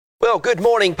Well, good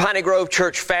morning, Piney Grove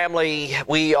Church family.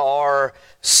 We are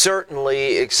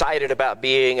certainly excited about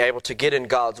being able to get in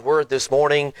God's Word this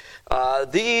morning.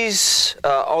 These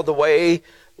are the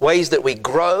ways that we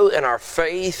grow in our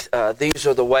faith. These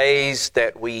are the ways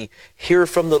that we hear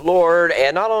from the Lord,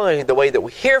 and not only the way that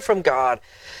we hear from God,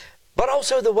 but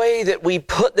also the way that we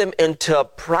put them into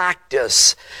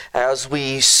practice as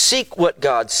we seek what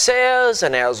God says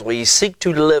and as we seek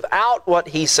to live out what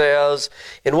He says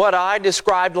in what I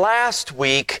described last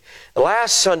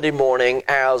Sunday morning,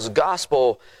 as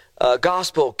gospel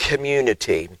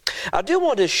community. I do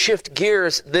want to shift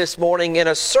gears this morning in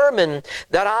a sermon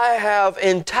that I have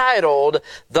entitled,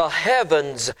 The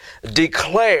Heavens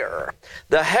Declare.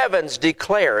 The Heavens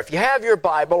Declare. If you have your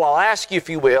Bible, I'll ask you, if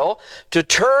you will, to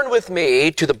turn with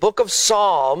me to the book of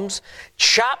Psalms,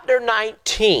 chapter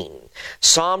 19.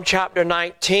 Psalm chapter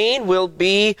 19 will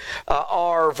be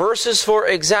our verses for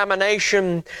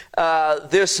examination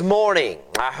this morning.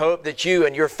 I hope that you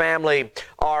and your family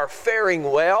are faring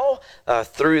well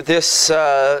through this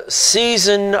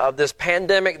season of this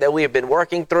pandemic that we have been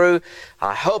working through.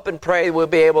 I hope and pray we'll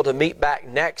be able to meet back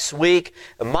next week.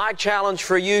 My challenge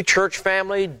for you, church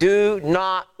family, do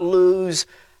not lose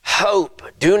hope.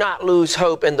 Do not lose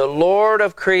hope in the Lord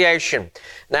of creation.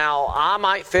 Now, I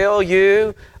might fail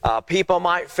you. People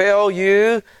might fail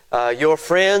you. Your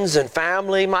friends and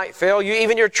family might fail you.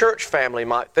 Even your church family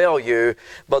might fail you.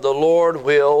 But the Lord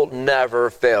will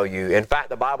never fail you. In fact,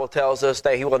 the Bible tells us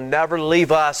that He will never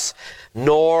leave us,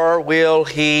 nor will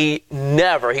He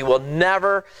will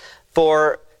never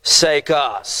forsake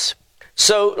us.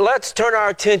 So let's turn our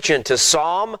attention to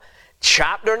Psalm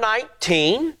chapter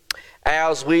 19.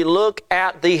 As we look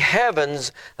at the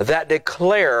heavens that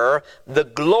declare the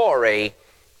glory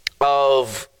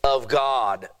of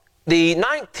God. The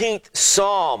 19th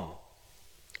Psalm,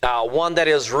 one that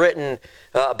is written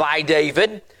by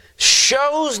David,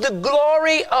 shows the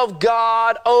glory of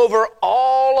God over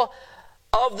all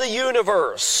of the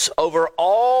universe, over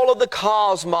all of the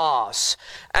cosmos.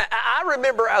 I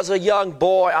remember as a young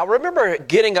boy, I remember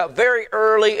getting up very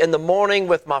early in the morning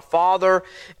with my father,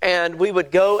 and we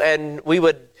would go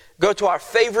to our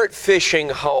favorite fishing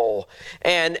hole.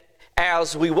 And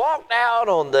as we walked out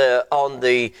on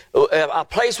a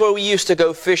place where we used to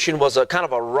go fishing was a kind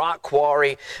of a rock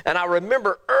quarry. And I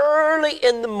remember early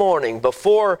in the morning,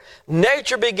 before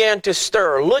nature began to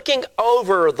stir, looking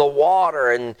over the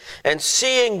water and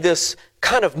seeing this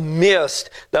kind of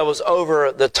mist that was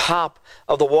over the top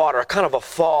of the water, kind of a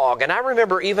fog. And I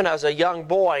remember even as a young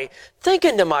boy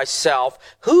thinking to myself,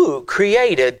 who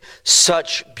created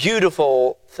such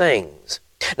beautiful things?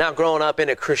 Now, growing up in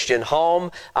a Christian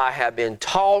home, I have been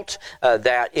taught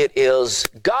that it is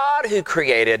God who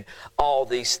created all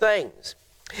these things.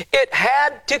 It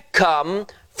had to come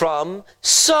from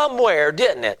somewhere,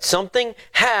 didn't it? Something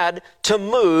had to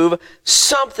move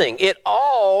something. It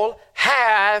has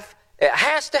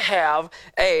to have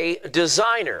a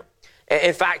designer.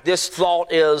 In fact, this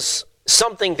thought is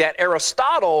something that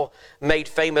Aristotle made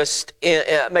famous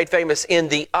in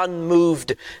the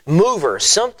unmoved mover.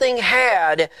 Something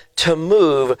had to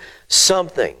move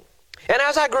something. And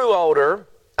as I grew older,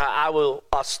 I'll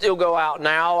still go out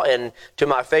now and to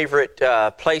my favorite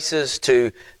places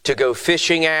to go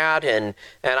fishing at, and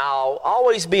I'll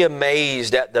always be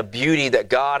amazed at the beauty that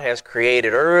God has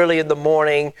created early in the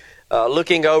morning,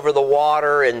 looking over the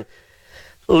water and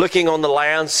looking on the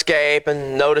landscape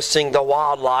and noticing the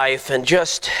wildlife, and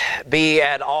just be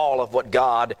at all of what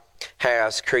God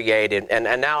has created. And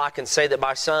now I can say that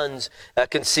my sons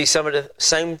can see some of the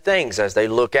same things as they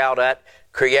look out at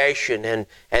creation and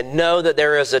know that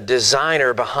there is a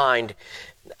designer behind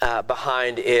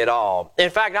it all. In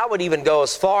fact, I would even go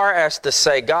as far as to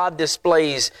say God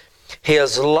displays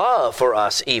His love for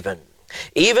us even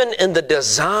in the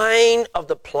design of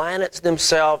the planets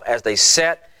themselves as they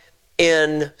set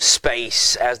in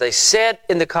space, as they set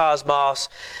in the cosmos.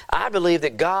 I believe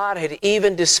that God had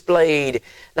even displayed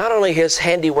not only His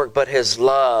handiwork, but His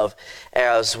love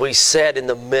as we sat in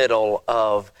the middle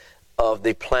of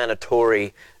the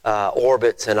planetary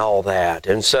orbits and all that.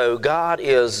 And so God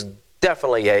is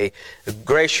definitely a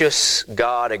gracious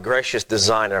God, a gracious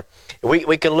designer.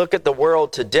 We can look at the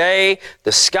world today,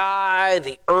 the sky,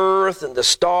 the earth, and the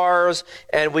stars,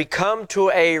 and we come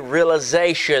to a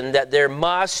realization that there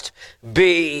must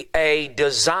be a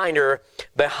designer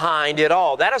behind it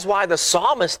all. That is why the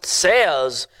psalmist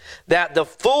says that the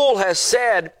fool has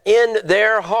said in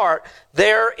their heart,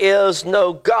 there is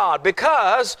no God.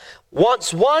 Because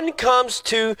once one comes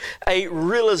to a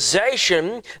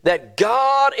realization that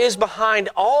God is behind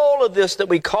all of this that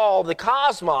we call the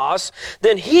cosmos,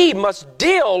 then he must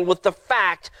deal with the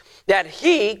fact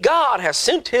that God has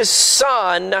sent His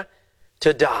Son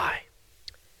to die.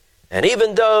 And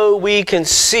even though we can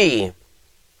see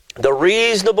the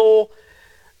reasonable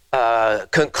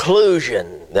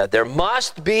conclusion that there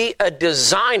must be a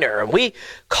designer, and we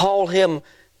call him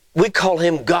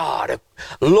God,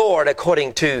 Lord,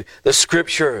 according to the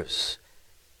Scriptures,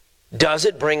 does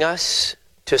it bring us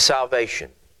to salvation?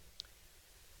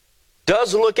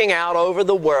 Does looking out over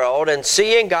the world and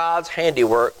seeing God's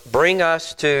handiwork bring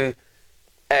us to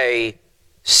a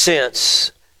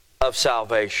sense of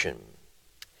salvation?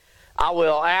 I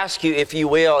will ask you, if you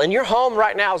will, in your home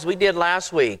right now, as we did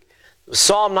last week,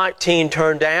 Psalm 19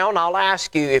 turned down. I'll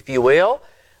ask you, if you will,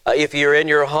 if you're in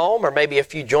your home, or maybe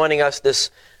if you're joining us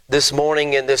this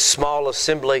morning in this small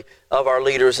assembly of our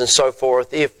leaders and so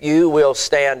forth, if you will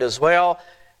stand as well,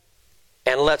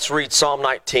 and let's read Psalm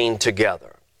 19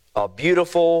 together. A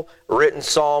beautiful written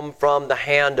psalm from the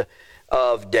hand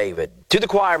of David. To the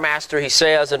choir master, he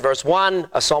says in verse 1,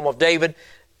 a psalm of David,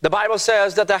 the Bible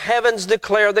says that the heavens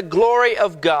declare the glory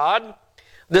of God.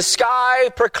 The sky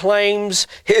proclaims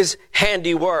His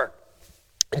handiwork.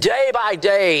 Day by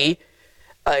day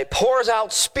pours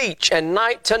out speech, and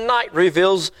night to night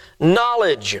reveals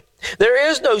knowledge. There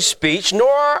is no speech,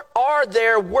 nor are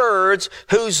there words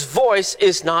whose voice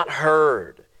is not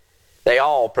heard. They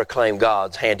all proclaim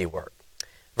God's handiwork.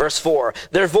 Verse 4,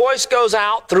 their voice goes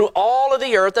out through all of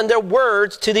the earth, and their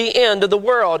words to the end of the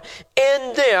world.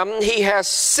 In them He has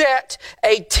set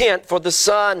a tent for the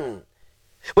sun,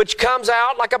 which comes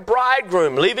out like a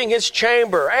bridegroom leaving his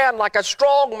chamber, and like a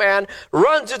strong man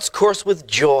runs its course with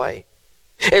joy.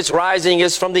 Its rising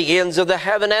is from the ends of the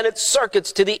heaven, and its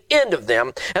circuits to the end of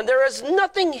them, and there is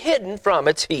nothing hidden from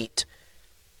its heat.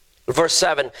 Verse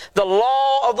 7, the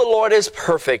law of the Lord is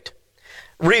perfect,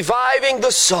 reviving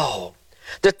the soul.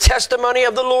 The testimony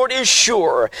of the Lord is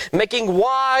sure, making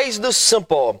wise the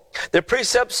simple. The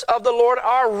precepts of the Lord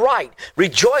are right,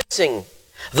 rejoicing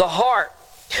the heart.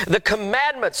 The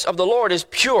commandments of the Lord is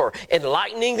pure,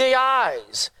 enlightening the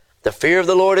eyes. The fear of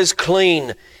the Lord is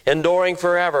clean, enduring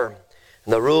forever.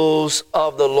 And the rules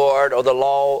of the Lord, or the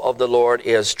law of the Lord,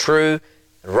 is true,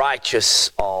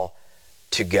 righteous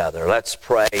altogether. Let's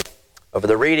pray over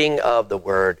the reading of the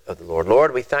word of the Lord.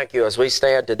 Lord, we thank you as we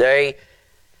stand today,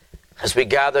 as we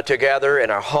gather together in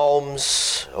our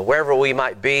homes, wherever we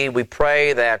might be. We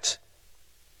pray that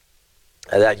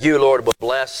you, Lord, will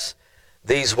bless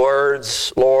these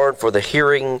words, Lord, for the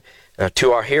hearing,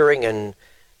 to our hearing. And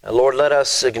Lord, let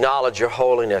us acknowledge your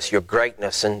holiness, your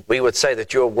greatness, and we would say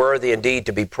that you are worthy indeed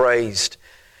to be praised.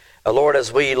 Lord,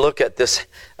 as we look at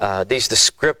these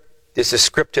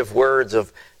descriptive words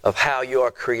of how you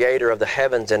are creator of the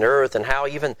heavens and earth, and how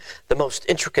even the most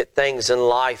intricate things in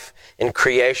life, in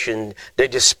creation, they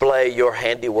display your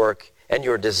handiwork and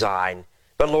your design.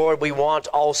 But Lord, we want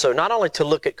also not only to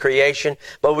look at creation,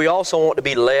 but we also want to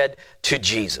be led to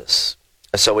Jesus.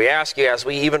 And so we ask you, as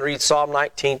we even read Psalm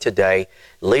 19 today,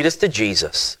 lead us to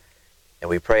Jesus. And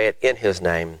we pray it in His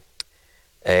name.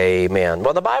 Amen.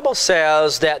 Well, the Bible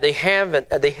says that the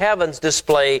heavens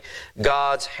display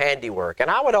God's handiwork.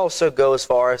 And I would also go as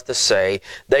far as to say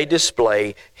they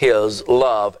display His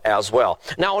love as well.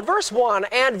 Now, in verse 1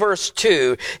 and verse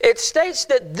 2, it states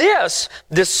that this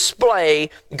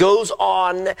display goes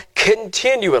on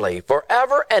continually,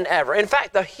 forever and ever. In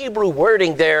fact, the Hebrew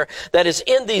wording there that is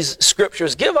in these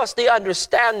scriptures give us the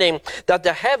understanding that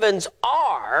the heavens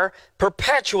are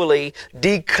perpetually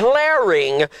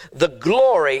declaring the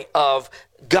glory of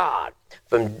God.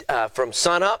 From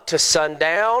sunup to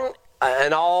sundown,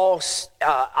 and all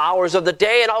hours of the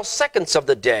day and all seconds of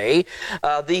the day,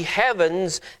 the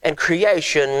heavens and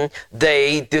creation,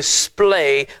 they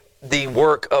display the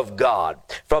work of God.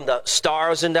 From the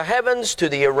stars in the heavens to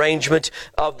the arrangement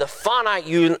of the finite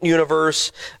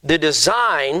universe, the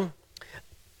design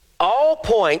all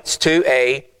points to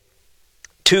a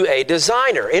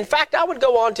designer. In fact, I would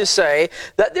go on to say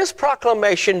that this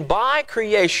proclamation by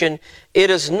creation, it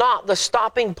is not the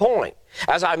stopping point.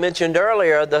 As I mentioned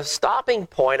earlier, the stopping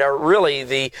point, or really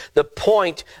the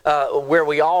point where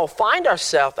we all find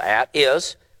ourselves at,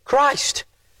 is Christ.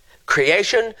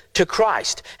 Creation to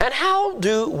Christ. And how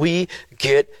do we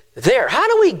get there? How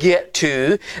do we get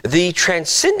to the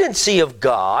transcendency of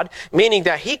God, meaning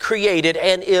that He created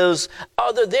and is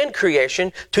other than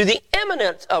creation, to the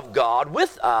immanence of God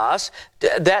with us,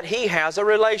 that He has a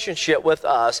relationship with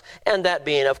us, and that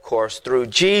being, of course, through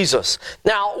Jesus.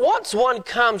 Now, once one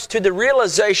comes to the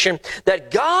realization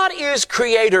that God is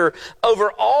creator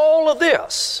over all of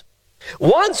this,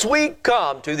 once we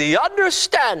come to the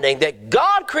understanding that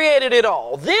God created it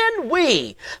all, then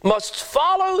we must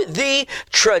follow the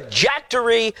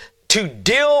trajectory to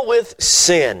deal with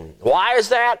sin. Why is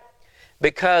that?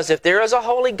 Because if there is a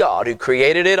holy God who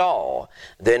created it all,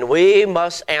 then we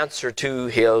must answer to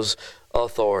His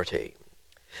authority.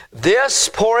 This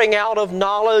pouring out of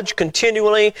knowledge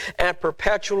continually and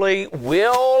perpetually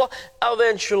will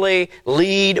eventually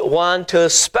lead one to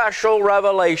special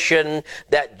revelation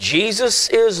that Jesus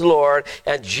is Lord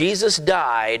and Jesus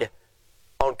died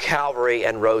on Calvary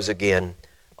and rose again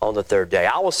on the third day.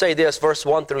 I will say this, verse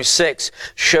 1 through 6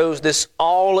 shows this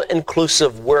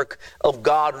all-inclusive work of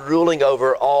God ruling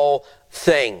over all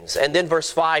things. And then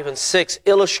verse 5 and 6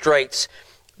 illustrates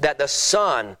that the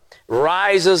Son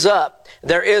rises up.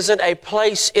 There isn't a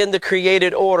place in the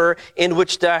created order in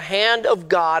which the hand of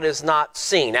God is not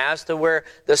seen, as to where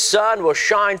the sun will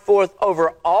shine forth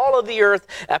over all of the earth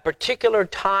at particular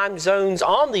time zones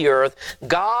on the earth.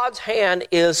 God's hand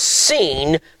is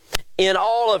seen in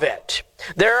all of it.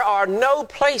 There are no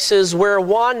places where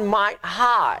one might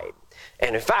hide.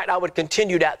 And in fact, I would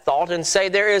continue that thought and say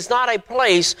there is not a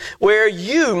place where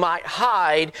you might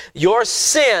hide your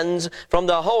sins from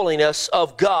the holiness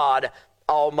of God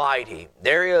Almighty.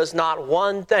 There is not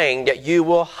one thing that you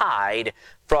will hide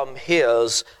from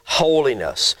His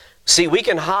holiness. See, we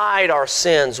can hide our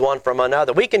sins one from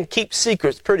another. We can keep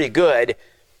secrets pretty good,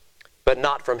 but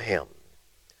not from Him.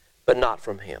 But not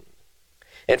from Him.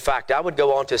 In fact, I would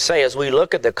go on to say, as we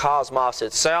look at the cosmos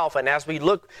itself and as we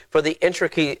look for the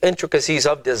intricacies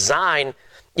of design,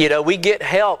 we get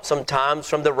help sometimes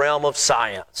from the realm of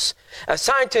science. A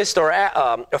scientist or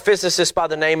a physicist by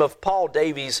the name of Paul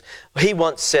Davies, he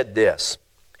once said this.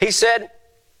 He said,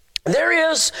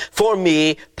 "There is for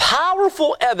me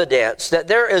powerful evidence that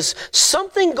there is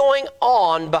something going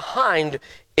on behind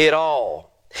it all.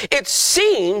 It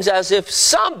seems as if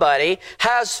somebody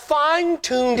has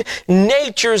fine-tuned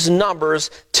nature's numbers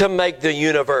to make the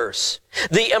universe.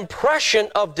 The impression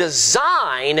of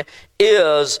design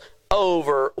is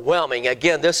overwhelming."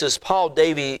 Again, this is Paul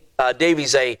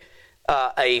Davies,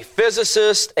 a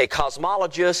physicist, a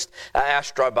cosmologist, an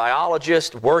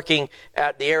astrobiologist working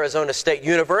at the Arizona State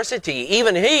University.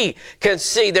 Even he can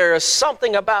see there is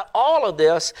something about all of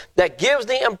this that gives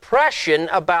the impression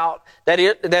about that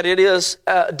it is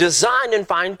designed and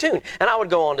fine-tuned. And I would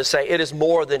go on to say it is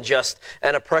more than just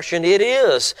an impression. It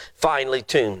is finely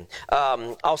tuned.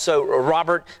 Also,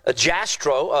 Robert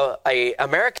Jastrow, an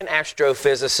American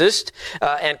astrophysicist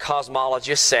and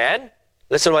cosmologist, said,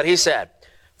 listen to what he said,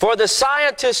 "For the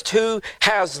scientist who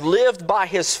has lived by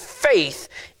his faith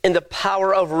in the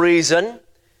power of reason,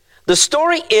 the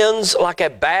story ends like a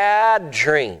bad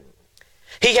dream.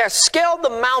 He has scaled the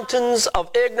mountains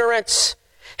of ignorance.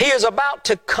 He is about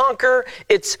to conquer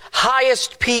its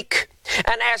highest peak.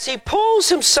 And as he pulls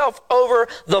himself over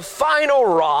the final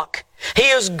rock, he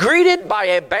is greeted by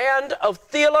a band of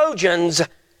theologians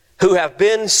who have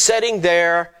been sitting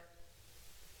there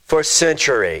for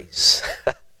centuries."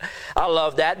 I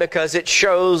love that because it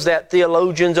shows that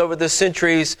theologians over the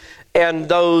centuries and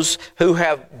those who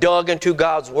have dug into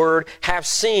God's Word have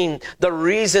seen the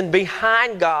reason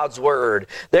behind God's Word.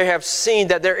 They have seen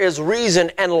that there is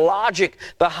reason and logic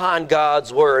behind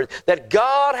God's Word. That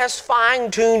God has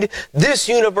fine-tuned this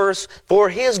universe for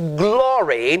His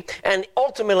glory, and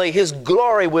ultimately His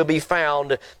glory will be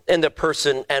found in the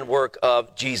person and work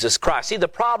of Jesus Christ. See, the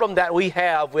problem that we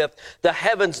have with the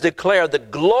heavens declare the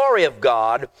glory of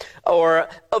God or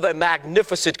of a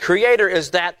magnificent Creator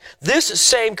is that this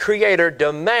same Creator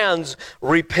demands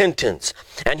repentance.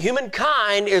 And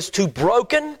humankind is too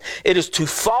broken, it is too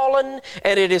fallen,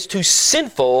 and it is too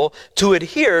sinful to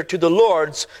adhere to the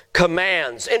Lord's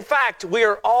commands. In fact, we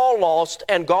are all lost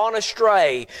and gone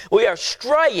astray. We are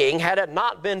straying had it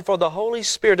not been for the Holy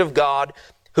Spirit of God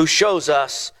who shows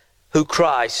us who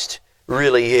Christ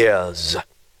really is.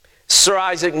 Sir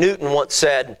Isaac Newton once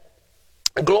said,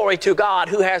 "Glory to God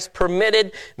who has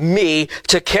permitted me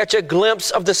to catch a glimpse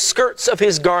of the skirts of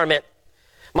His garment.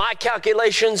 My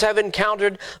calculations have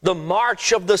encountered the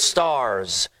march of the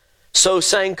stars." So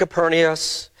sang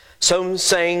Copernicus, so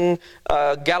sang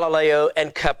Galileo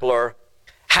and Kepler.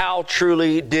 How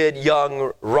truly did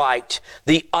Young write,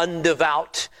 "The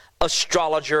undevout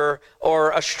astrologer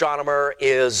or astronomer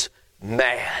is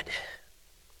mad."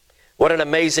 What an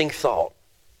amazing thought.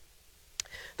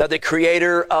 That the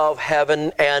Creator of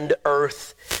heaven and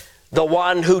earth, the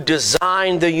one who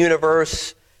designed the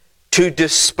universe to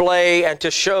display and to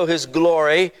show His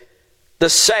glory, the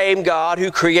same God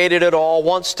who created it all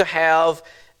wants to have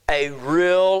a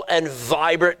real and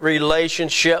vibrant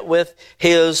relationship with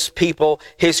His people,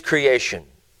 His creation.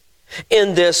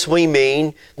 In this we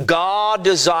mean God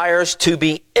desires to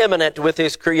be immanent with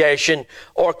His creation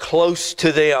or close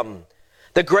to them.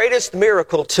 The greatest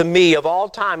miracle to me of all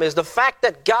time is the fact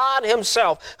that God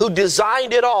himself, who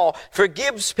designed it all,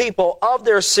 forgives people of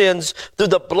their sins through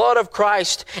the blood of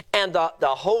Christ, and the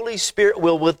Holy Spirit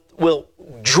will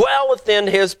dwell within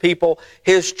his people,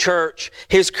 his church,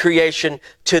 his creation,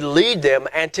 to lead them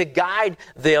and to guide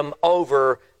them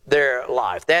over their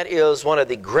life. That is one of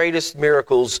the greatest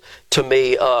miracles to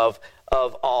me of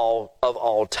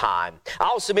all time.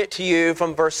 I'll submit to you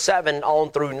from verse 7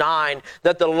 on through 9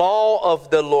 that the law of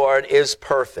the Lord is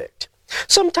perfect.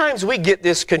 Sometimes we get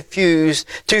this confused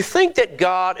to think that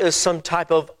God is some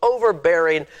type of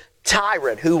overbearing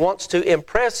tyrant who wants to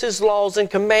impress his laws and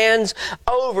commands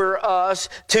over us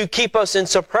to keep us in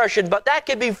suppression. But that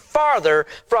could be farther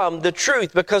from the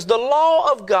truth, because the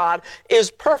law of God is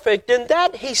perfect in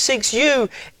that he seeks you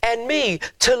and me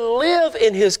to live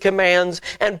in his commands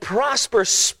and prosper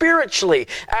spiritually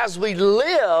as we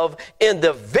live in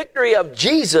the victory of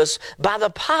Jesus by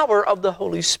the power of the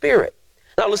Holy Spirit.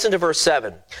 Now listen to verse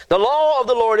 7. The law of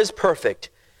the Lord is perfect,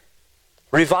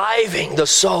 reviving the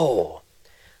soul.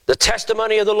 The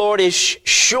testimony of the Lord is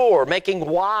sure, making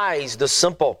wise the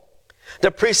simple.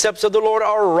 The precepts of the Lord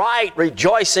are right,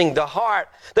 rejoicing the heart.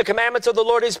 The commandments of the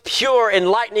Lord is pure,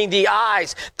 enlightening the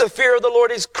eyes. The fear of the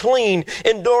Lord is clean,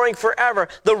 enduring forever.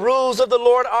 The rules of the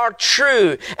Lord are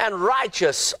true and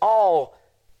righteous all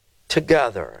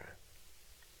together.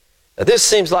 Now, this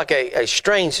seems like a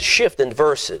strange shift in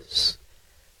verses.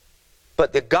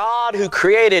 But the God who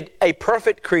created a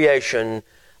perfect creation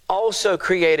also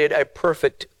created a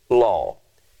perfect law.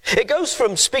 It goes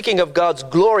from speaking of God's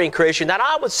glory in creation, that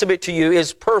I would submit to you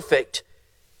is perfect.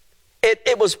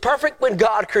 It was perfect when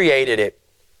God created it,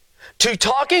 to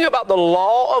talking about the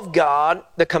law of God,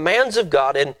 the commands of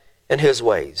God and his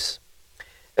ways.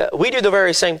 We do the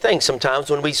very same thing sometimes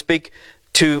when we speak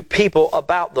to people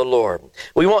about the Lord.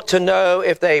 We want to know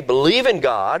if they believe in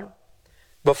God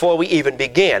before we even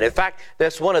begin. In fact,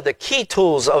 that's one of the key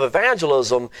tools of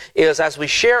evangelism, is as we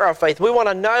share our faith, we want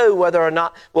to know whether or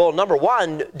not, well, number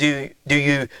one, do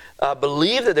you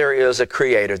believe that there is a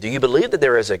creator? Do you believe that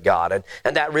there is a God?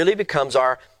 And that really becomes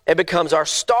our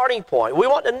starting point. We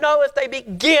want to know if they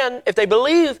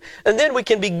believe, and then we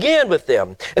can begin with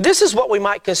them. And this is what we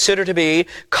might consider to be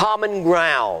common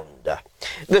ground.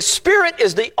 The Spirit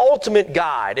is the ultimate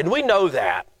guide, and we know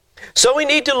that. So we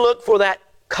need to look for that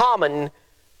common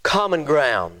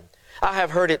ground. I have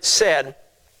heard it said,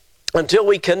 until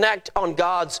we connect on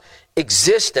God's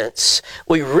existence,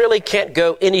 we really can't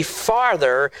go any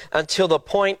farther until the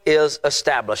point is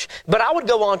established. But I would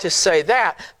go on to say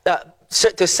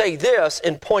this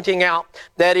in pointing out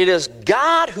that it is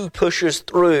God who pushes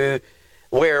through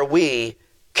where we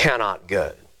cannot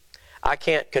go. I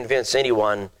can't convince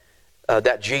anyone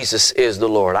that Jesus is the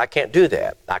Lord. I can't do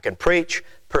that. I can preach,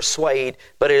 persuade,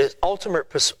 but the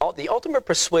ultimate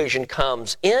persuasion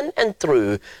comes in and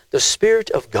through the Spirit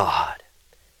of God.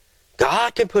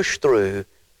 God can push through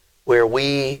where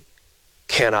we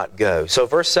cannot go. So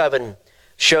verse 7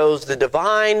 shows the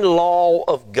divine law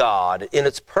of God in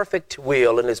its perfect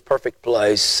will, in its perfect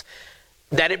place,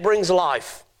 that it brings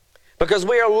life. Because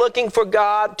we are looking for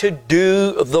God to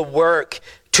do the work,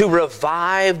 to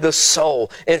revive the soul.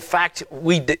 In fact,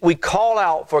 we call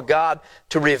out for God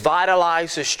to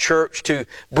revitalize His church, to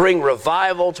bring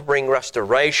revival, to bring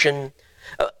restoration.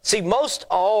 See, most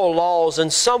all laws in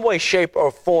some way, shape,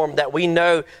 or form that we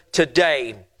know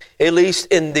today, at least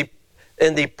in the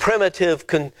primitive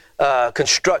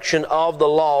construction of the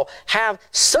law, have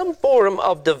some form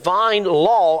of divine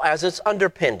law as its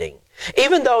underpinning.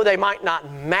 Even though they might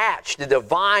not match the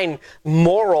divine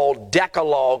moral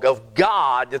decalogue of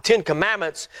God, the Ten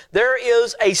Commandments, there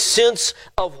is a sense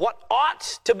of what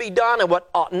ought to be done and what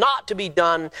ought not to be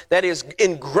done that is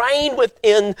ingrained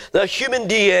within the human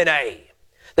DNA.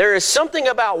 There is something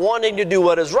about wanting to do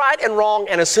what is right and wrong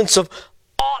and a sense of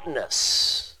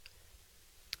oughtness.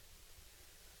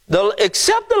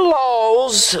 Except the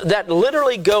laws that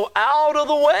literally go out of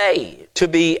the way to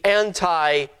be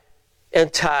anti-God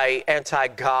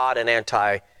and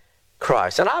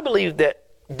anti-Christ. And I believe that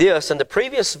this and the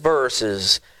previous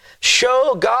verses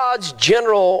show God's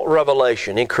general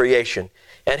revelation in creation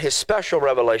and His special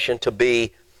revelation to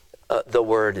be the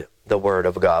Word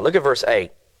of God. Look at verse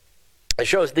 8. It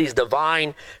shows these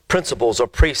divine principles or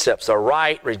precepts are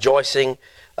right, rejoicing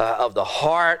of the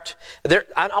heart.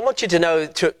 I want you to know,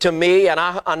 to me, and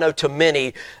I know to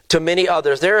many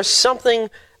others, there is something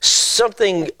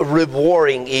something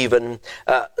rewarding even,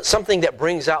 something that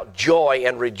brings out joy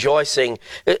and rejoicing.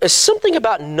 It's something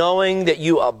about knowing that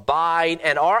you abide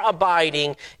and are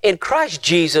abiding in Christ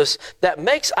Jesus that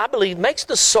I believe, makes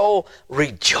the soul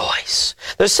rejoice.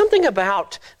 There's something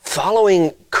about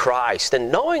following Christ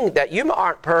and knowing that you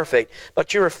aren't perfect,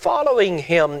 but you're following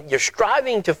Him, you're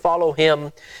striving to follow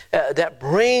Him, that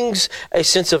brings a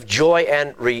sense of joy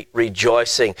and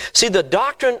rejoicing. See, the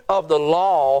doctrine of the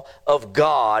law of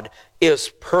God is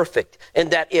perfect in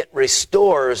that it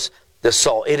restores the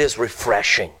soul. It is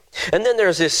refreshing. And then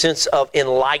there's this sense of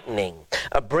enlightening,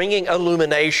 bringing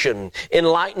illumination,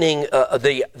 enlightening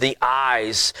the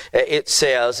eyes, it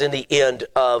says in the end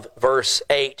of verse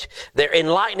 8. They're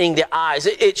enlightening the eyes.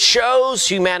 It shows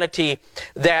humanity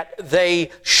that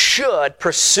they should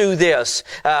pursue this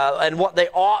and what they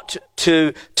ought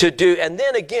to do, and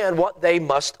then again what they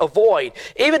must avoid.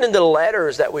 Even in the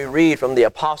letters that we read from the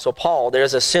Apostle Paul,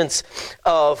 there's a sense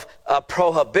of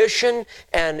prohibition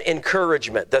and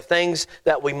encouragement, the things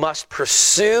that we must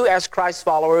pursue as Christ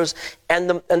followers, and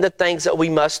the things that we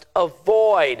must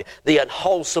avoid, the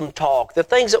unwholesome talk, the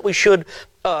things that we should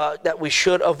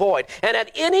avoid. And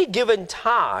at any given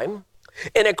time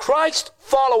in a Christ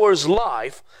follower's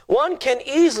life, one can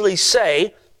easily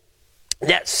say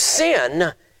that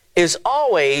sin is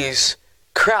always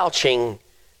crouching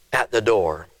at the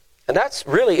door. And that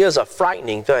really is a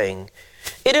frightening thing.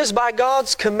 It is by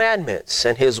God's commandments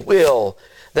and His will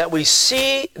that we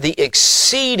see the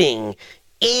exceeding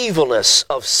evilness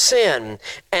of sin,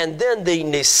 and then the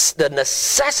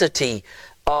necessity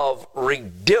of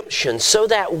redemption, so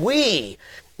that we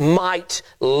might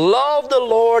love the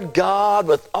Lord God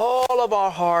with all of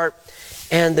our heart,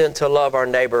 and then to love our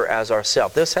neighbor as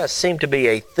ourselves. This has seemed to be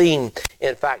a theme,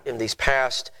 in fact, in these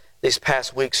past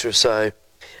weeks or so.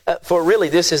 For really,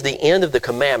 this is the end of the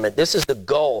commandment. This is the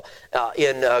goal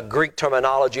in Greek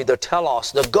terminology, the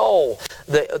telos, the goal,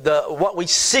 what we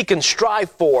seek and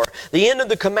strive for. The end of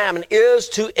the commandment is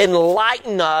to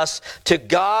enlighten us to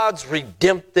God's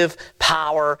redemptive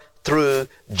power through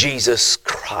Jesus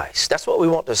Christ. That's what we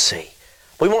want to see.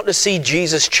 We want to see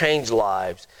Jesus change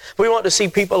lives. We want to see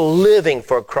people living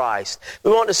for Christ. We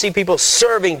want to see people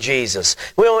serving Jesus.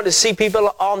 We want to see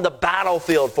people on the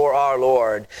battlefield for our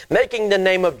Lord, making the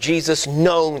name of Jesus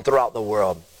known throughout the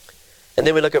world. And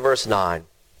then we look at verse 9.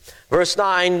 Verse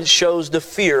 9 shows the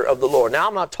fear of the Lord. Now,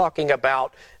 I'm not talking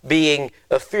about being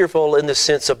fearful in the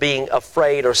sense of being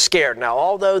afraid or scared. Now,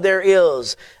 although there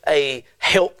is a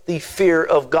healthy fear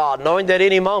of God, knowing that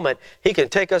any moment He can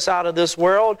take us out of this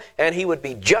world and He would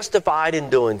be justified in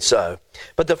doing so.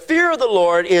 But the fear of the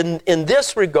Lord in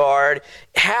this regard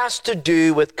has to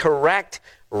do with correct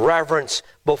reverence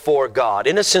before God,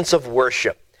 in a sense of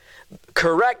worship.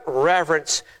 Correct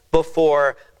reverence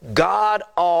before God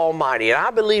Almighty. And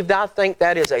I think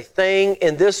that is a thing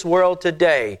in this world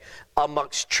today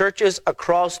amongst churches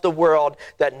across the world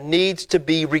that needs to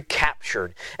be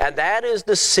recaptured. And that is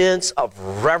the sense of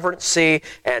reverency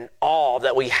and awe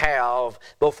that we have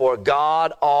before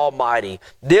God Almighty.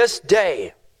 This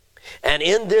day and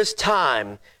in this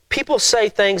time, people say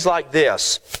things like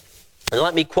this. And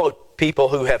let me quote people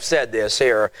who have said this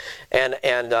here, and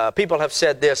people have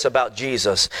said this about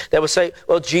Jesus. They would say,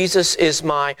 well, Jesus is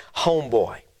my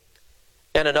homeboy.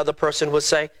 And another person would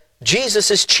say,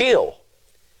 Jesus is chill.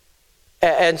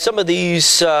 And some of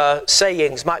these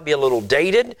sayings might be a little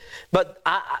dated, but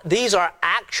these are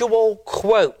actual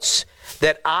quotes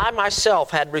that I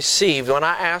myself had received when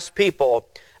I asked people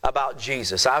about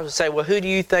Jesus. I would say, well, who do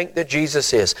you think that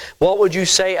Jesus is? What would you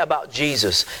say about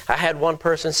Jesus? I had one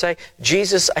person say,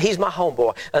 Jesus, He's my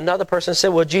homeboy. Another person said,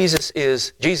 well, Jesus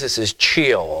is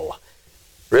chill.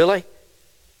 Really?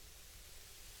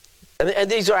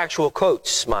 And these are actual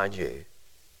quotes, mind you.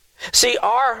 See,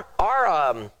 our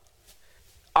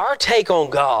take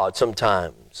on God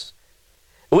sometimes,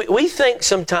 we think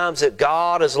sometimes that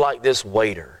God is like this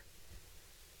waiter.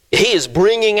 He is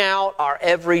bringing out our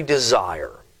every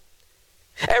desire.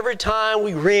 Every time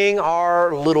we ring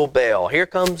our little bell, here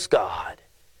comes God.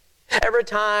 Every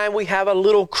time we have a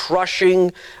little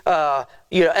crushing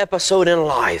episode in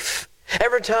life.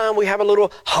 Every time we have a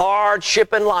little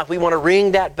hardship in life, we want to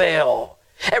ring that bell.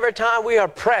 Every time we are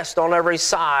pressed on every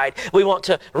side, we want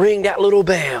to ring that little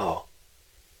bell.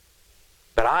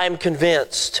 But I am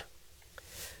convinced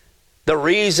the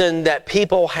reason that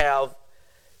people have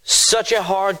such a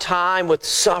hard time with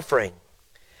suffering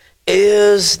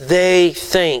is we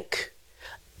think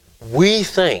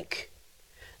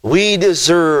we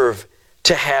deserve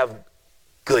to have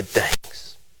good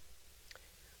things.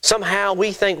 Somehow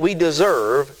we think we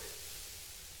deserve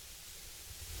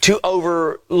to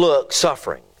overlook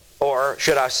suffering. Or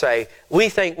should I say, we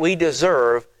think we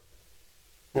deserve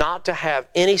not to have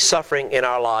any suffering in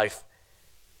our life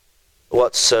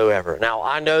whatsoever. Now,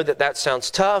 I know that that sounds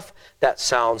tough, that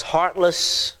sounds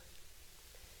heartless,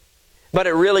 but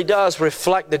it really does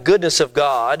reflect the goodness of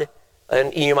God.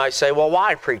 And you might say, well,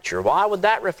 why, preacher? Why would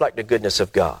that reflect the goodness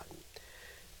of God?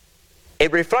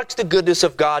 It reflects the goodness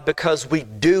of God because we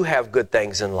do have good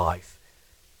things in life.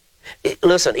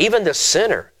 Listen, even the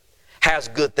sinner has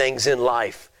good things in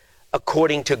life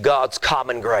according to God's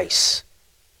common grace.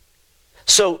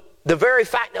 So the very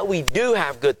fact that we do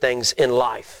have good things in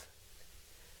life,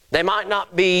 they might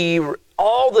not be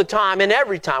all the time and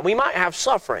every time. We might have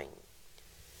suffering.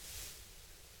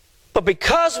 But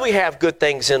because we have good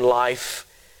things in life,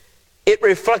 it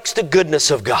reflects the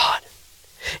goodness of God.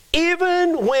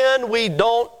 Even when we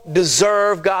don't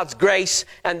deserve God's grace,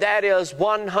 and that is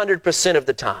 100% of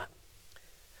the time.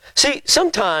 See,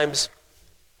 sometimes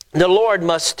the Lord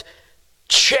must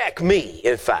check me,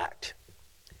 in fact.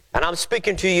 And I'm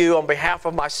speaking to you on behalf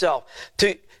of myself,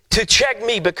 to check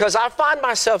me, because I find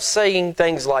myself saying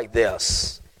things like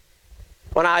this.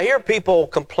 When I hear people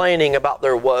complaining about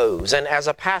their woes, and as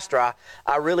a pastor,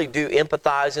 I really do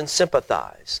empathize and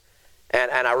sympathize. And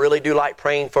I really do like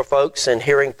praying for folks and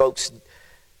hearing folks.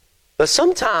 But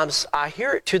sometimes I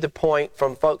hear it to the point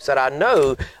from folks that I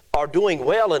know are doing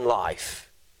well in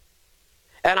life.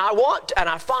 And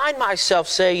I find myself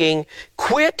saying,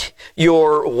 quit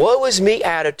your woe is me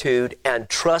attitude and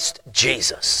trust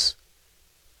Jesus.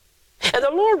 And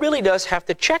the Lord really does have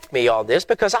to check me on this,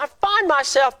 because I find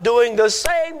myself doing the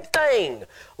same thing.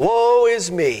 Woe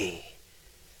is me.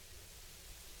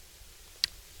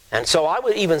 And so I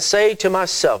would even say to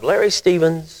myself, Larry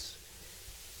Stevens,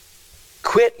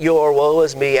 quit your woe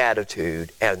is me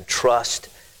attitude and trust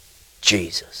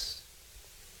Jesus.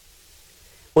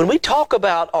 When we talk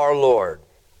about our Lord,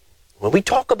 when we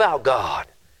talk about God,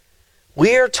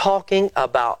 we're talking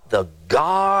about the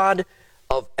God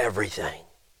of everything.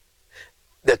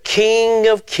 The King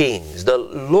of kings, the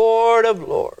Lord of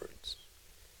lords.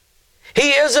 He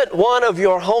isn't one of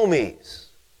your homies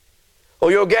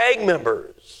or your gang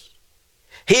members.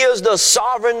 He is the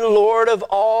sovereign Lord of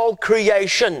all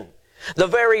creation. The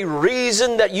very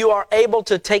reason that you are able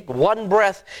to take one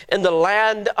breath in the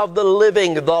land of the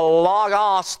living, the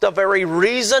Logos, the very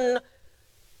reason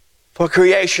for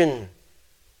creation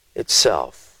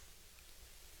itself.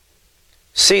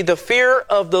 See, the fear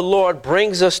of the Lord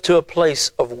brings us to a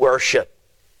place of worship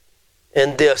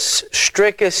in this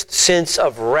strictest sense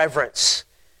of reverence.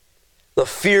 The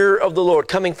fear of the Lord,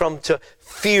 coming from to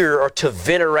fear or to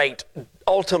venerate,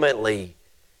 ultimately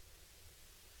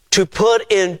to put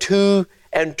into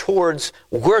and towards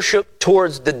worship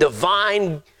towards the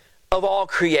divine of all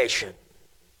creation.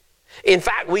 In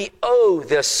fact, we owe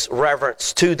this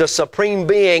reverence to the supreme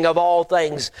being of all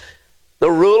things, the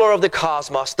ruler of the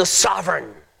cosmos, the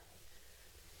sovereign.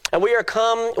 And we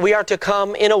are to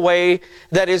come in a way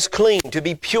that is clean, to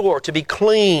be pure, to be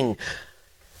clean.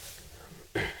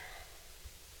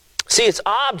 See, its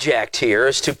object here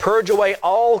is to purge away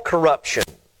all corruption.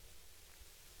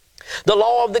 The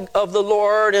law of the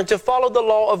Lord, and to follow the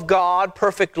law of God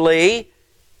perfectly,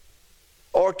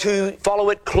 or to follow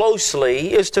it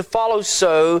closely, is to follow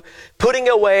so, putting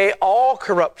away all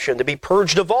corruption, to be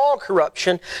purged of all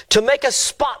corruption, to make a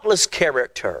spotless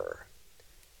character.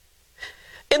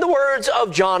 In the words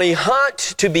of Johnny Hunt,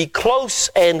 to be close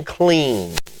and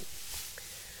clean,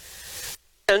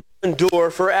 and endure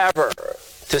forever,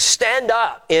 to stand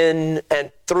up in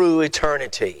and through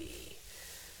eternity.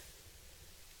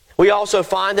 We also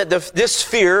find that this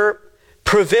fear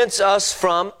prevents us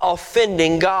from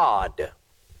offending God.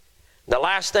 The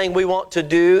last thing we want to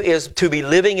do is to be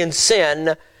living in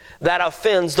sin that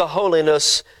offends the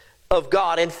holiness of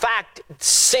God. In fact,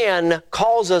 sin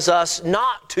causes us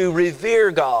not to revere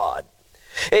God.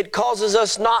 It causes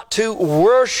us not to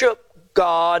worship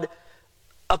God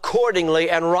accordingly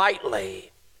and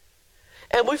rightly.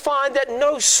 And we find that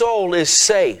no soul is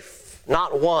safe,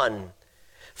 not one,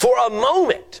 for a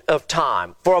moment of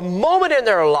time, for a moment in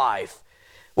their life,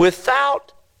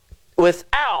 without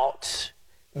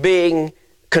being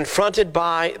confronted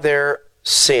by their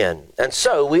sin. And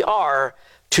so we are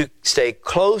to stay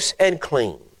close and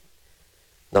clean.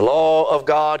 The law of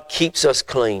God keeps us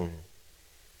clean.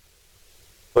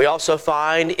 We also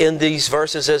find in these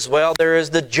verses as well, there is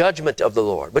the judgment of the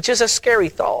Lord, which is a scary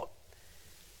thought.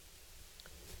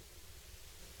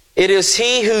 It is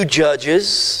He who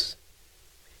judges.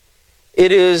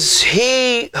 It is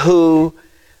He who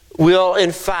will,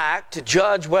 in fact,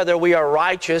 judge whether we are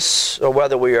righteous or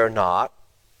whether we are not.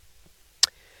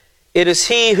 It is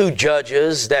He who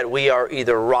judges that we are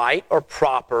either right or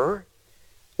proper,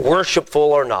 worshipful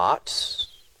or not.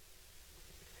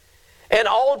 And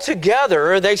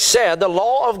altogether, they said, the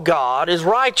law of God is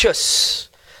righteous.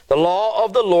 The law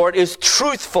of the Lord is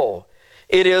truthful.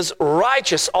 It is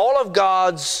righteous. All of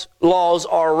God's laws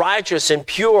are righteous and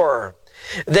pure.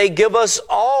 They give us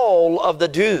all of the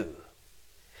due,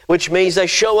 which means they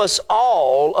show us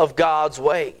all of God's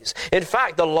ways. In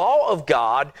fact, the law of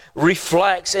God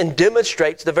reflects and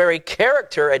demonstrates the very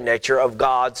character and nature of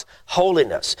God's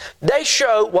holiness. They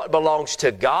show what belongs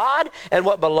to God and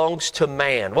what belongs to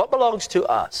man, what belongs to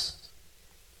us.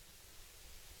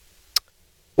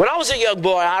 When I was a young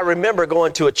boy, I remember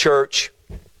going to a church,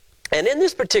 and in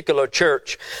this particular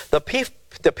church, the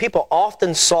people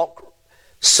often sought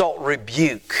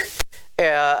rebuke.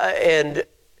 And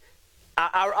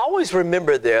I always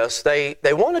remember this. They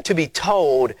wanted to be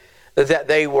told that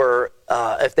they were,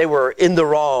 if they were in the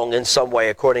wrong in some way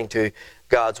according to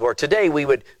God's Word. Today we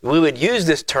would use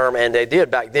this term, and they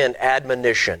did back then,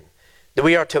 admonition. That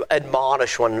we are to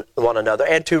admonish one another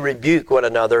and to rebuke one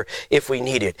another if we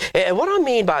need it. And what I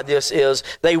mean by this is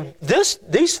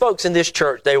these folks in this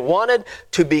church, they wanted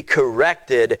to be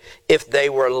corrected if they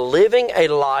were living a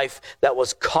life that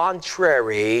was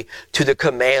contrary to the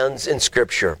commands in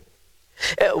Scripture.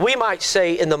 We might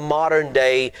say in the modern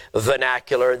day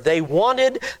vernacular, they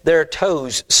wanted their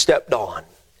toes stepped on.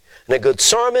 In a good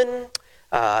sermon,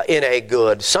 in a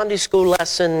good Sunday school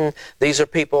lesson, these are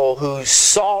people who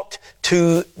sought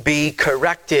to be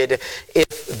corrected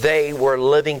if they were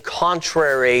living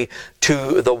contrary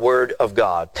to the Word of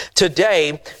God.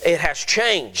 Today, it has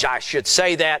changed. I should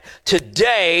say that.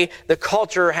 Today, the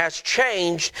culture has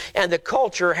changed, and the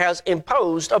culture has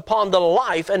imposed upon the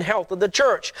life and health of the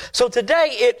church. So today,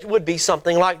 it would be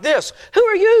something like this. Who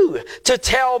are you to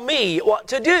tell me what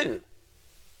to do?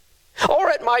 Or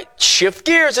it might shift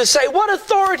gears and say, what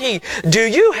authority do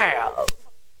you have?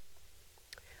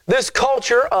 This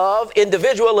culture of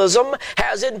individualism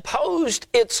has imposed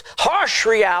its harsh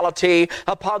reality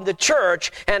upon the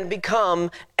church and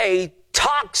become a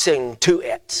toxin to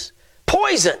it.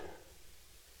 Poison.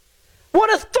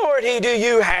 What authority do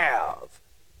you have?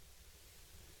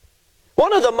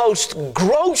 One of the most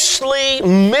grossly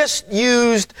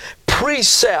misused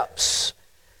precepts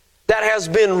that has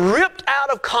been ripped out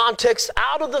of context,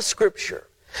 out of the Scripture.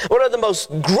 One of the most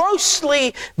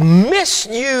grossly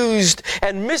misused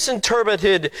and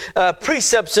misinterpreted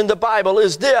precepts in the Bible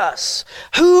is this: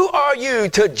 who are you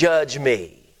to judge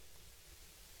me?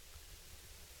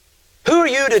 Who are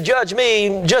you to judge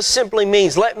me just simply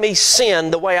means let me sin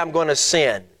the way I'm going to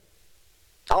sin.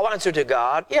 I'll answer to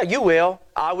God. Yeah, you will.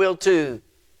 I will too.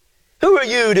 Who are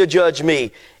you to judge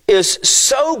me? Is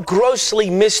so grossly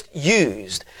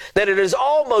misused that it is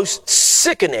almost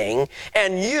sickening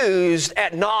and used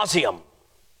ad nauseum.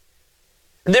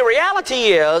 The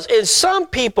reality is some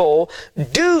people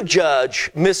do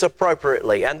judge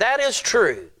misappropriately, and that is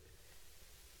true.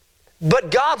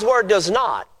 But God's Word does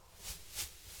not.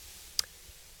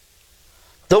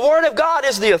 The Word of God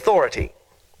is the authority.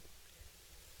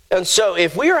 And so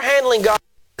if we are handling God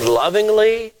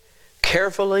lovingly,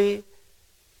 carefully,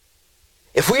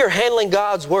 if we are handling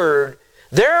God's Word,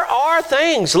 there are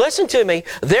things, listen to me,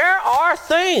 there are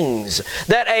things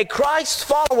that a Christ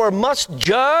follower must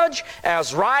judge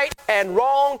as right and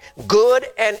wrong, good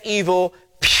and evil,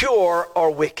 pure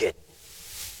or wicked.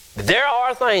 There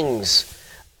are things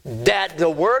that the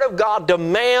Word of God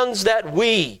demands that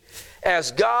we,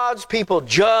 as God's people,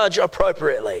 judge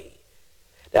appropriately.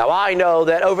 Now, I know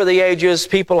that over the ages,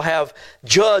 people have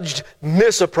judged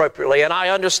misappropriately, and I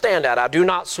understand that. I do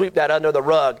not sweep that under the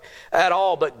rug at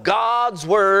all, but God's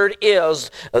Word is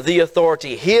the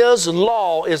authority. His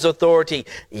law is authority.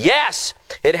 Yes,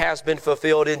 it has been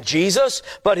fulfilled in Jesus,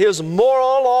 but His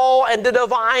moral law and the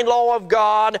divine law of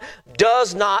God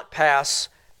does not pass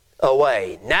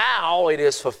away. Now it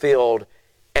is fulfilled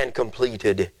and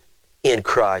completed in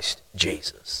Christ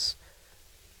Jesus.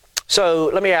 So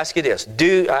let me ask you this.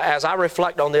 As I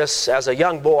reflect on this as a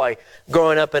young boy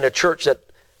growing up in a church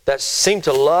that seemed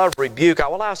to love rebuke, I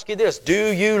will ask you this.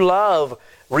 Do you love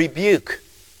rebuke?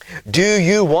 Do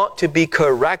you want to be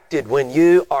corrected when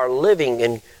you are living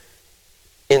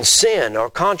in sin or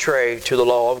contrary to the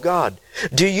law of God?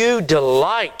 Do you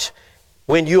delight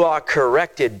when you are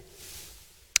corrected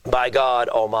by God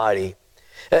Almighty?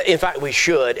 In fact, we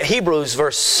should. Hebrews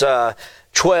verse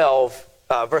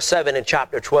 7 in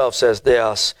chapter 12 says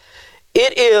this: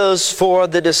 it is for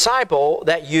the disciple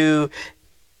that you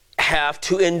have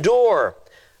to endure.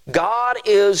 God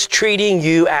is treating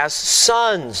you as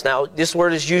sons. Now, this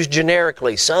word is used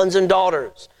generically, sons and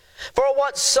daughters. For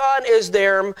what son is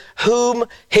there whom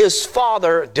his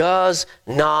father does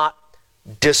not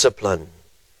discipline?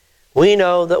 We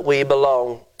know that we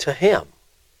belong to him.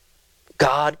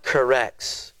 God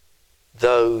corrects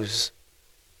those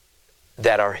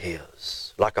that are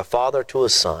his. Like a father to a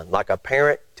son, like a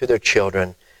parent to their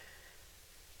children,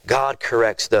 God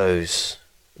corrects those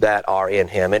that are in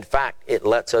him. In fact, it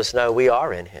lets us know we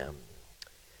are in him.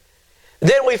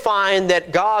 Then we find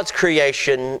that God's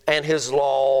creation and his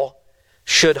law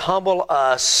should humble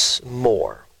us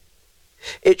more.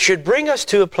 It should bring us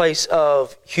to a place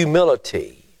of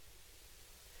humility.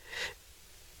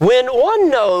 When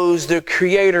one knows the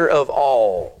Creator of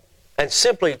all, and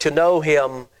simply to know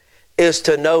him is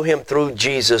to know him through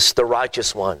Jesus, the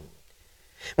righteous one.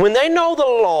 When they know the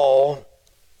law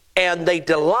and they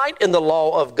delight in the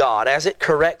law of God as it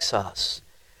corrects us,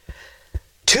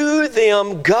 to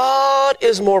them, God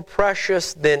is more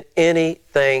precious than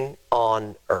anything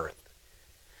on earth.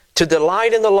 To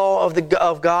delight in the law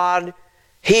of God,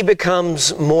 he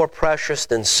becomes more precious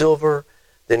than silver,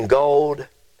 than gold,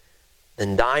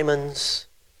 than diamonds,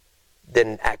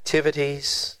 than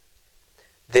activities,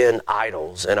 than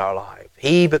idols in our life.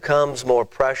 He becomes more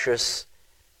precious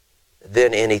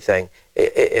than anything.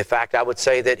 In fact, I would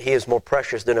say that he is more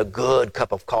precious than a good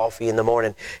cup of coffee in the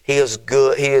morning. He is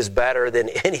good. He is better than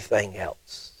anything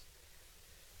else.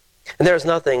 And there's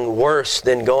nothing worse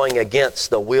than going against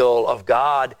the will of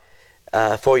God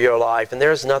for your life. And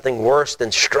there's nothing worse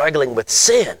than struggling with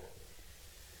sin.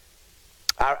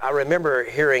 I remember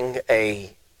hearing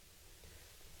a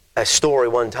story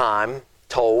one time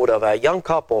told of a young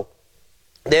couple.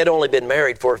 They had only been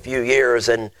married for a few years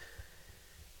and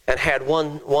had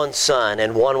one son,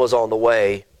 and one was on the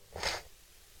way.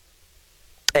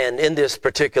 And in this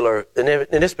particular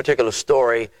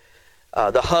story,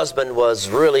 the husband was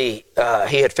really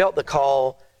he had felt the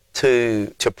call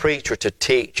to preach or to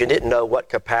teach, and didn't know what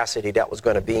capacity that was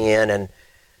going to be in, and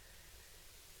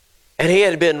he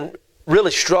had been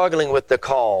really struggling with the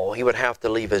call. He would have to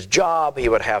leave his job, he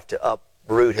would have to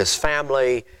uproot his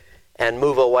family and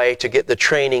move away to get the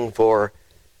training for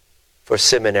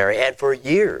seminary. And for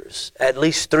years, at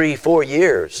least 3-4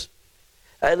 years,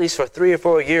 at least for 3 or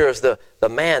 4 years, the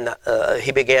man,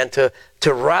 he began to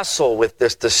wrestle with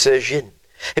this decision.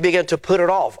 He began to put it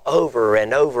off over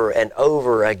and over and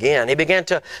over again. He began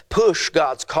to push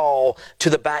God's call to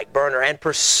the back burner and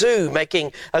pursue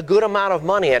making a good amount of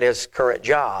money at his current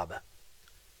job.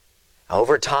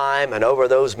 Over time and over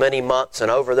those many months and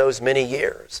over those many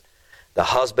years, the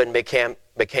husband became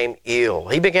ill.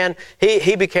 He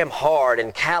became hard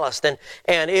and calloused, and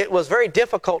it was very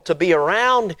difficult to be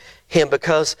around him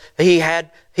because he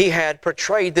had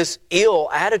portrayed this ill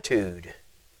attitude.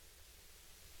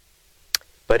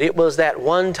 But it was that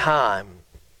one time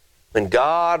when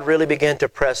God really began to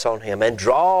press on him and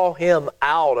draw him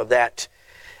out of that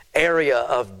area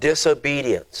of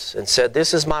disobedience and said,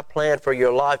 "This is my plan for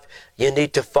your life. You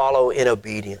need to follow in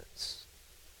obedience."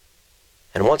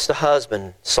 And once the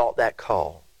husband sought that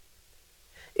call,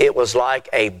 it was like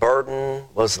a burden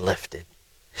was lifted.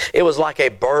 It was like a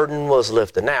burden was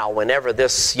lifted. Now, whenever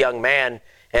this young man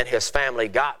and his family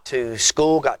got to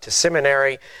school, got to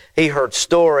seminary, he heard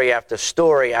story after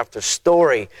story after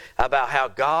story about how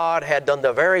God had done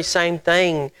the very same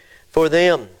thing for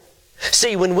them.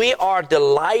 See, when we are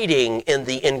delighting in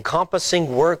the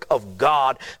encompassing work of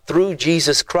God through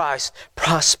Jesus Christ,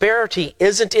 prosperity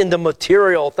isn't in the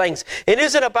material things. It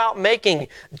isn't about making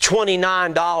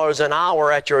 $29 an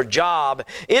hour at your job.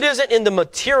 It isn't in the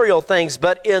material things,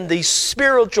 but in the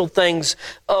spiritual things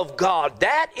of God.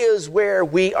 That is where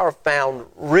we are found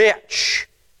rich.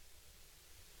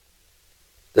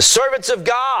 The servants of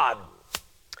God,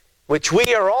 which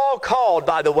we are all called,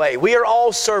 by the way, we are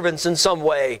all servants in some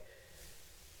way.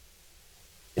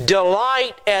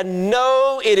 Delight and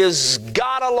know it is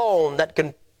God alone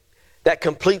that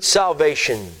completes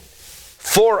salvation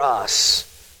for us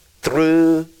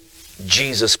through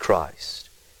Jesus Christ.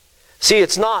 See,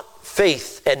 it's not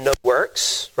faith and no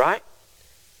works, right?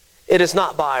 It is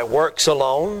not by works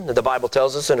alone. The Bible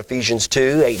tells us in Ephesians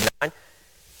 2:8-9.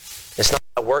 It's not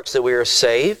by works that we are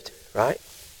saved, right?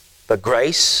 But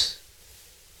grace.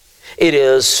 It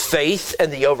is faith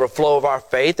and the overflow of our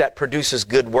faith that produces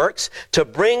good works to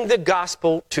bring the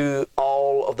gospel to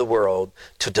all of the world,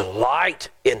 to delight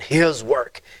in His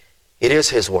work. It is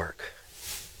His work.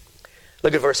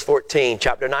 Look at verse 14,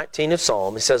 chapter 19 of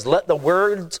Psalm. It says, let the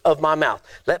words of my mouth,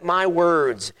 let my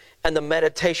words and the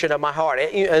meditation of my heart.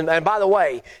 And by the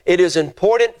way, it is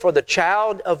important for the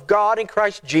child of God in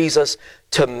Christ Jesus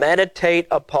to meditate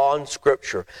upon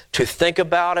Scripture, to think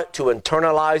about it, to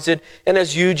internalize it, and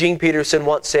as Eugene Peterson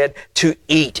once said, to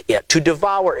eat it, to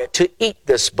devour it, to eat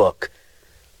this book.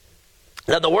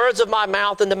 Let the words of my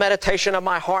mouth and the meditation of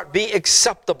my heart be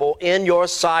acceptable in your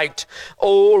sight,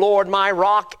 O Lord, my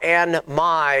rock and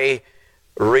my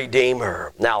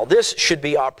Redeemer. Now, this should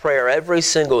be our prayer every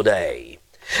single day,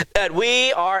 that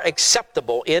we are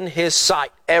acceptable in His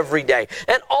sight every day.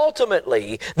 And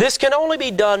ultimately, this can only be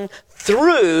done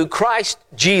through Christ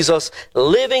Jesus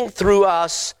living through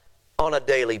us on a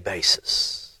daily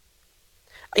basis.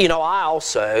 You know, I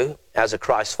also, as a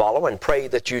Christ follower, and pray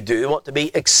that you do, want to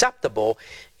be acceptable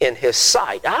in His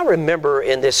sight. I remember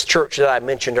in this church that I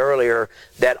mentioned earlier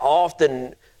that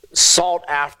often sought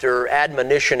after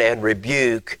admonition and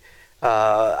rebuke,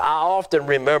 I often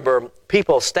remember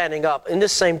people standing up in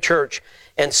this same church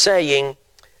and saying,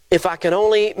 if I can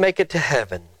only make it to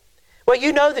heaven. Well,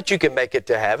 you know that you can make it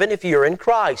to heaven if you're in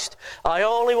Christ. I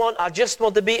just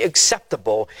want to be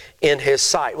acceptable in His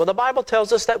sight. Well, the Bible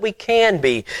tells us that we can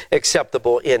be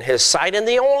acceptable in His sight, and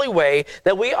the only way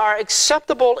that we are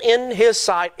acceptable in His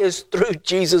sight is through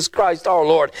Jesus Christ our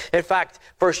Lord. In fact,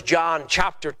 1 John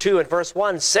chapter 2 and verse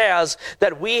 1 says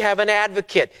that we have an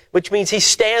advocate, which means He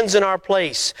stands in our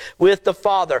place with the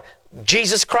Father.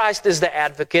 Jesus Christ is the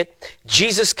advocate.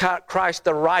 Jesus Christ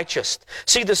the righteous.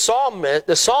 See, the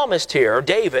psalmist here,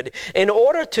 David, in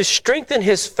order to strengthen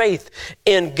his faith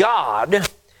in God,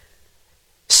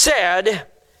 said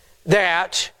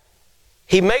that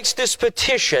he makes this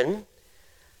petition,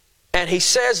 and he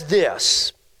says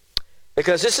this,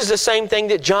 because this is the same thing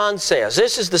that John says.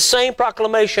 This is the same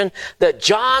proclamation that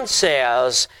John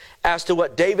says as to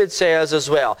what David says as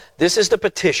well. This is the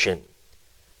petition.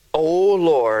 O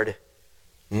Lord,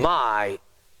 my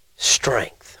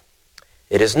strength.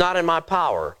 It is not in my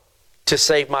power to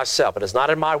save myself. It is not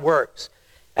in my works.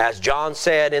 As John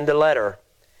said in the letter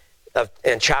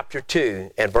in chapter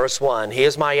 2 and verse 1, He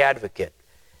is my advocate.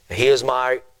 He is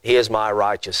my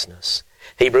righteousness.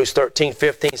 Hebrews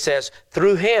 13:15 says,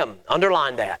 through Him,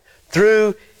 underline that,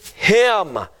 through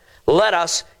Him, let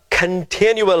us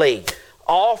continually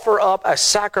offer up a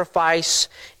sacrifice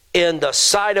in the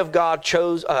sight of God.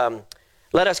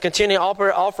 Let us continue to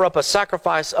offer up a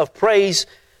sacrifice of praise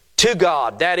to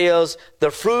God. That is the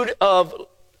fruit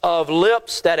of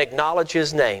lips that acknowledge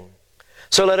His name.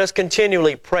 So let us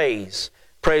continually praise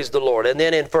the Lord. And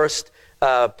then in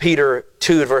 1 Peter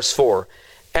 2 verse 4,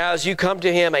 as you come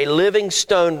to Him, a living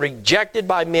stone rejected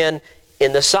by men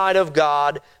in the sight of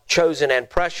God, chosen and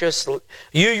precious,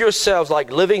 you yourselves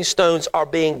like living stones are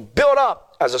being built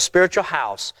up as a spiritual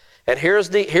house. And here's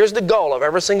the goal of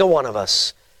every single one of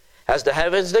us. As the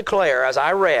heavens declare, as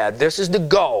I read, this is the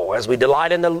goal as we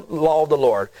delight in the law of the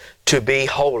Lord, to be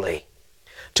holy.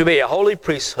 To be a holy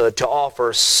priesthood, to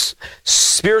offer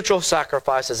spiritual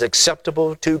sacrifices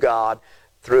acceptable to God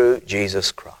through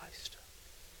Jesus Christ.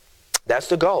 That's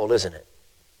the goal, isn't it?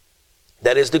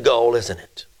 That is the goal, isn't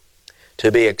it?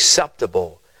 To be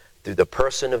acceptable through the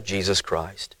person of Jesus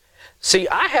Christ. See,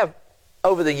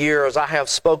 over the years, I have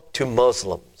spoke to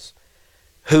Muslims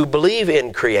who believe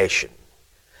in creation.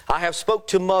 I have spoke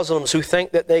to Muslims who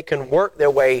think that they can work their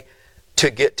way to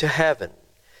get to heaven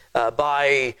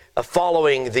by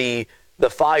following the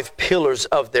 5 pillars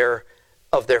of their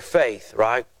faith,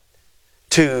 right?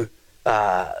 To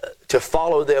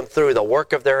follow them through the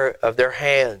work of their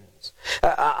hands.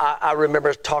 I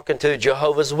remember talking to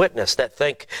Jehovah's Witnesses that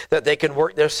think that they can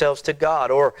work themselves to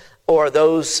God, or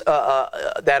those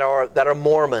that are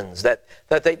Mormons that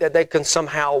they can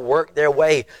somehow work their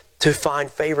way to find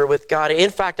favor with God.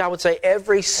 In fact, I would say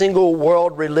every single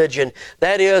world religion,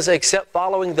 that is, except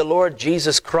following the Lord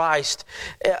Jesus Christ,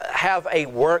 have a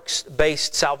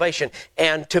works-based salvation.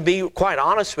 And to be quite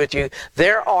honest with you,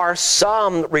 there are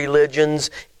some religions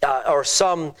or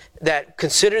some that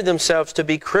consider themselves to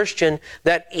be Christian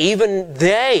that even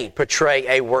they portray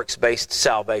a works-based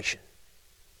salvation.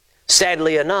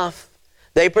 Sadly enough,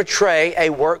 they portray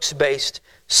a works-based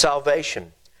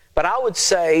salvation. But I would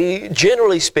say,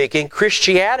 generally speaking,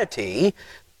 Christianity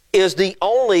is the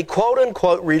only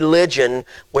quote-unquote religion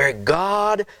where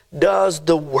God does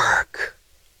the work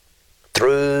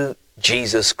through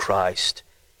Jesus Christ.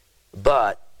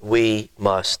 But we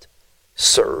must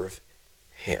serve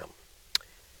Him.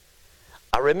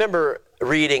 I remember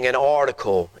reading an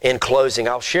article in closing.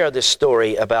 I'll share this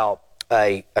story about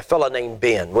a fellow named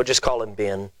Ben. We'll just call him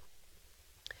Ben.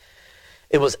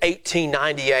 It was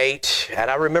 1898,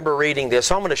 and I remember reading this.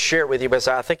 So I'm going to share it with you because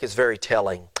I think it's very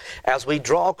telling. As we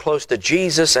draw close to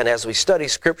Jesus and as we study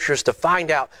Scriptures to find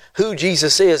out who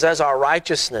Jesus is as our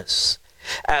righteousness,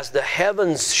 as the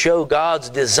heavens show God's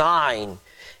design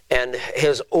and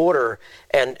His order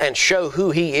and show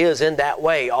who He is in that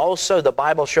way. Also, the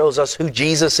Bible shows us who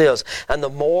Jesus is. And the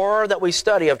more that we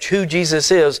study of who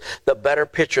Jesus is, the better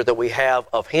picture that we have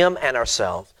of Him and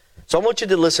ourselves. So I want you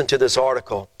to listen to this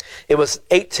article. It was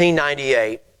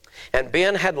 1898, and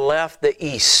Ben had left the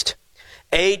East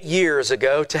 8 years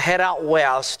ago to head out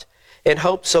west in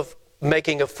hopes of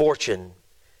making a fortune.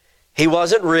 He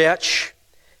wasn't rich,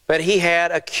 but he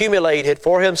had accumulated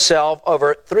for himself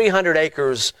over 300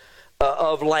 acres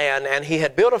of land, and he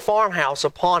had built a farmhouse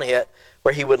upon it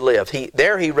where he would live.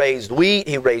 There he raised wheat,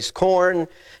 he raised corn,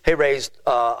 he raised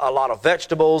a lot of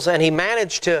vegetables, and he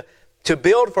managed to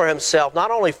build for himself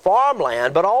not only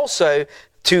farmland, but also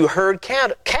to herd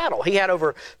cattle. He had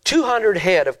over 200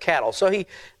 head of cattle. So he,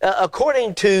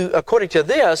 according to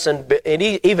this and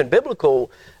even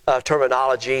biblical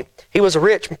terminology, he was a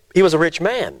rich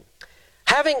man.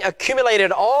 Having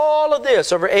accumulated all of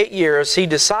this over 8 years, he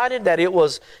decided that it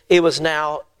was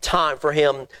now time for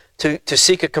him to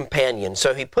seek a companion.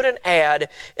 So he put an ad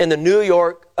in the New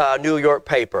York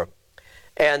paper,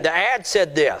 and the ad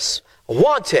said this: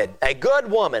 "Wanted, a good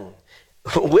woman,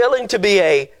 willing to be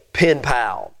a pen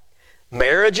pal.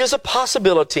 Marriage is a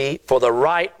possibility for the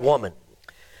right woman."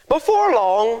 Before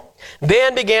long,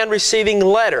 Ben began receiving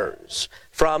letters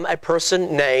from a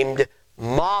person named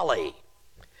Molly.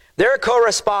 Their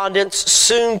correspondence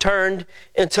soon turned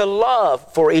into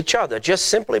love for each other, just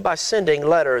simply by sending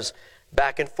letters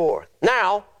back and forth.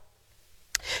 Now,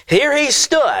 here he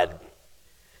stood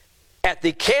at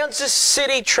the Kansas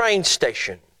City train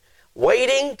station,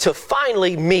 waiting to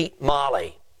finally meet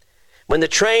Molly. When the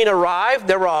train arrived,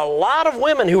 there were a lot of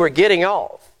women who were getting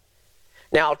off.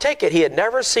 Now, I'll take it he had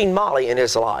never seen Molly in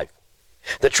his life.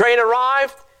 The train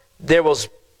arrived, there was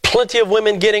plenty of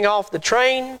women getting off the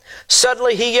train.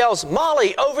 Suddenly he yells,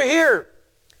 "Molly, over here!"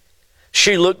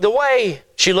 She looked away.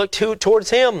 She looked towards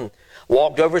him,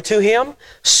 walked over to him,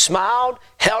 smiled,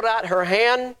 held out her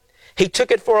hand. He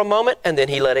took it for a moment, and then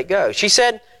he let it go. She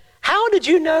said, "How did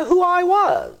you know who I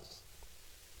was?"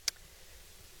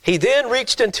 He then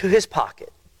reached into his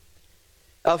pocket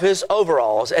of his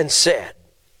overalls and said,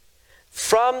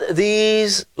 "From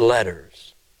these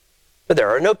letters." "But there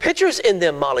are no pictures in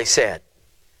them," Molly said.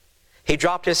 He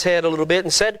dropped his head a little bit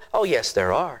and said, "Oh, yes,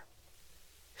 there are.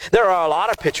 There are a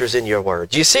lot of pictures in your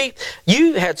words. You see,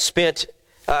 he had spent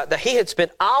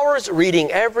hours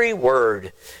reading every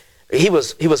word. He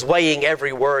was weighing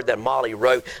every word that Molly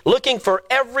wrote, looking for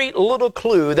every little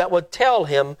clue that would tell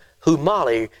him who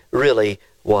Molly really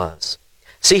was.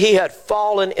 See, he had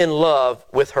fallen in love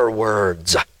with her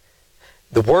words,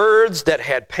 the words that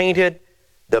had painted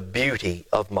the beauty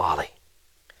of Molly.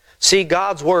 See,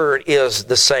 God's Word is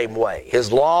the same way.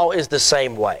 His law is the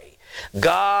same way.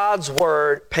 God's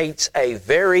Word paints a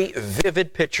very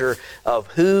vivid picture of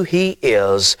who He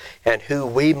is and who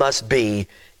we must be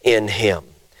in Him.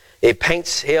 It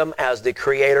paints Him as the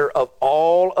creator of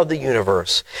all of the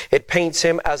universe. It paints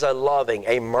Him as a loving,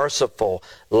 a merciful,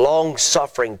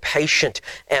 long-suffering, patient,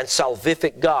 and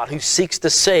salvific God who seeks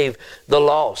to save the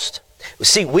lost.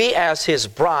 See, we as His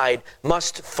bride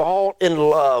must fall in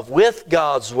love with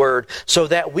God's Word so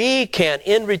that we can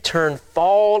in return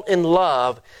fall in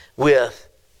love with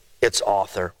its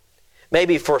author.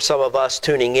 Maybe for some of us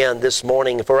tuning in this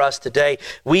morning, for us today,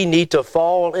 we need to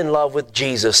fall in love with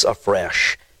Jesus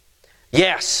afresh.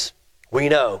 Yes, we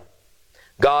know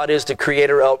God is the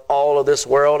creator of all of this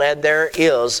world, and there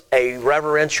is a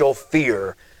reverential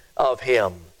fear of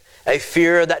Him. A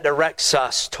fear that directs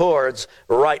us towards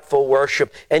rightful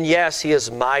worship. And yes, He is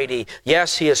mighty.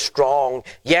 Yes, He is strong.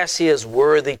 Yes, He is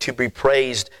worthy to be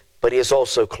praised. But He is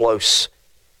also close.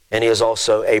 And He is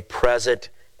also a present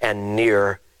and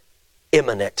near,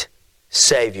 imminent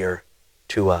Savior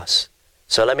to us.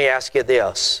 So let me ask you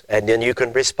this, and then you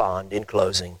can respond in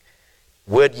closing.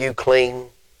 Would you cling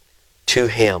to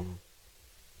Him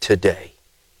today?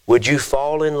 Would you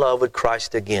fall in love with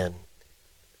Christ again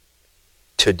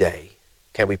today?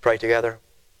 Can we pray together?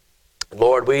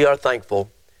 Lord, we are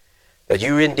thankful that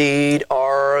You indeed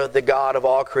are the God of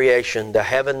all creation. The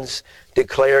heavens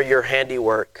declare Your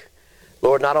handiwork.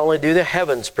 Lord, not only do the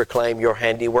heavens proclaim Your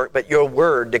handiwork, but Your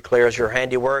Word declares Your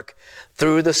handiwork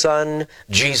through the Son,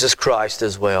 Jesus Christ,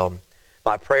 as well.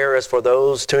 My prayer is for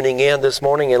those tuning in this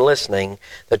morning and listening,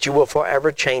 that You will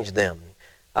forever change them.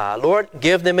 Lord,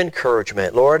 give them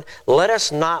encouragement. Lord, let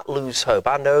us not lose hope.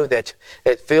 I know that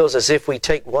it feels as if we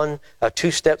take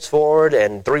 2 steps forward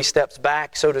and 3 steps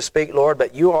back, so to speak, Lord,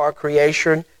 but you are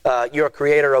creation. You're a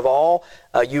creator of all.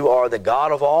 You are the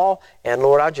God of all. And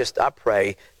Lord, I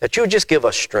pray that you would just give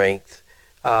us strength.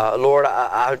 Lord,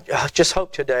 I just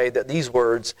hope today that these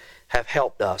words have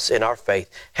helped us in our faith,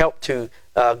 helped to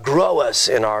grow us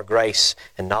in our grace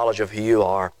and knowledge of who you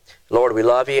are. Lord, we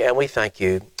love you and we thank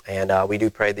you. And we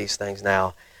do pray these things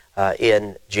now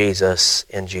in Jesus'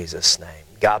 name.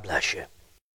 God bless you.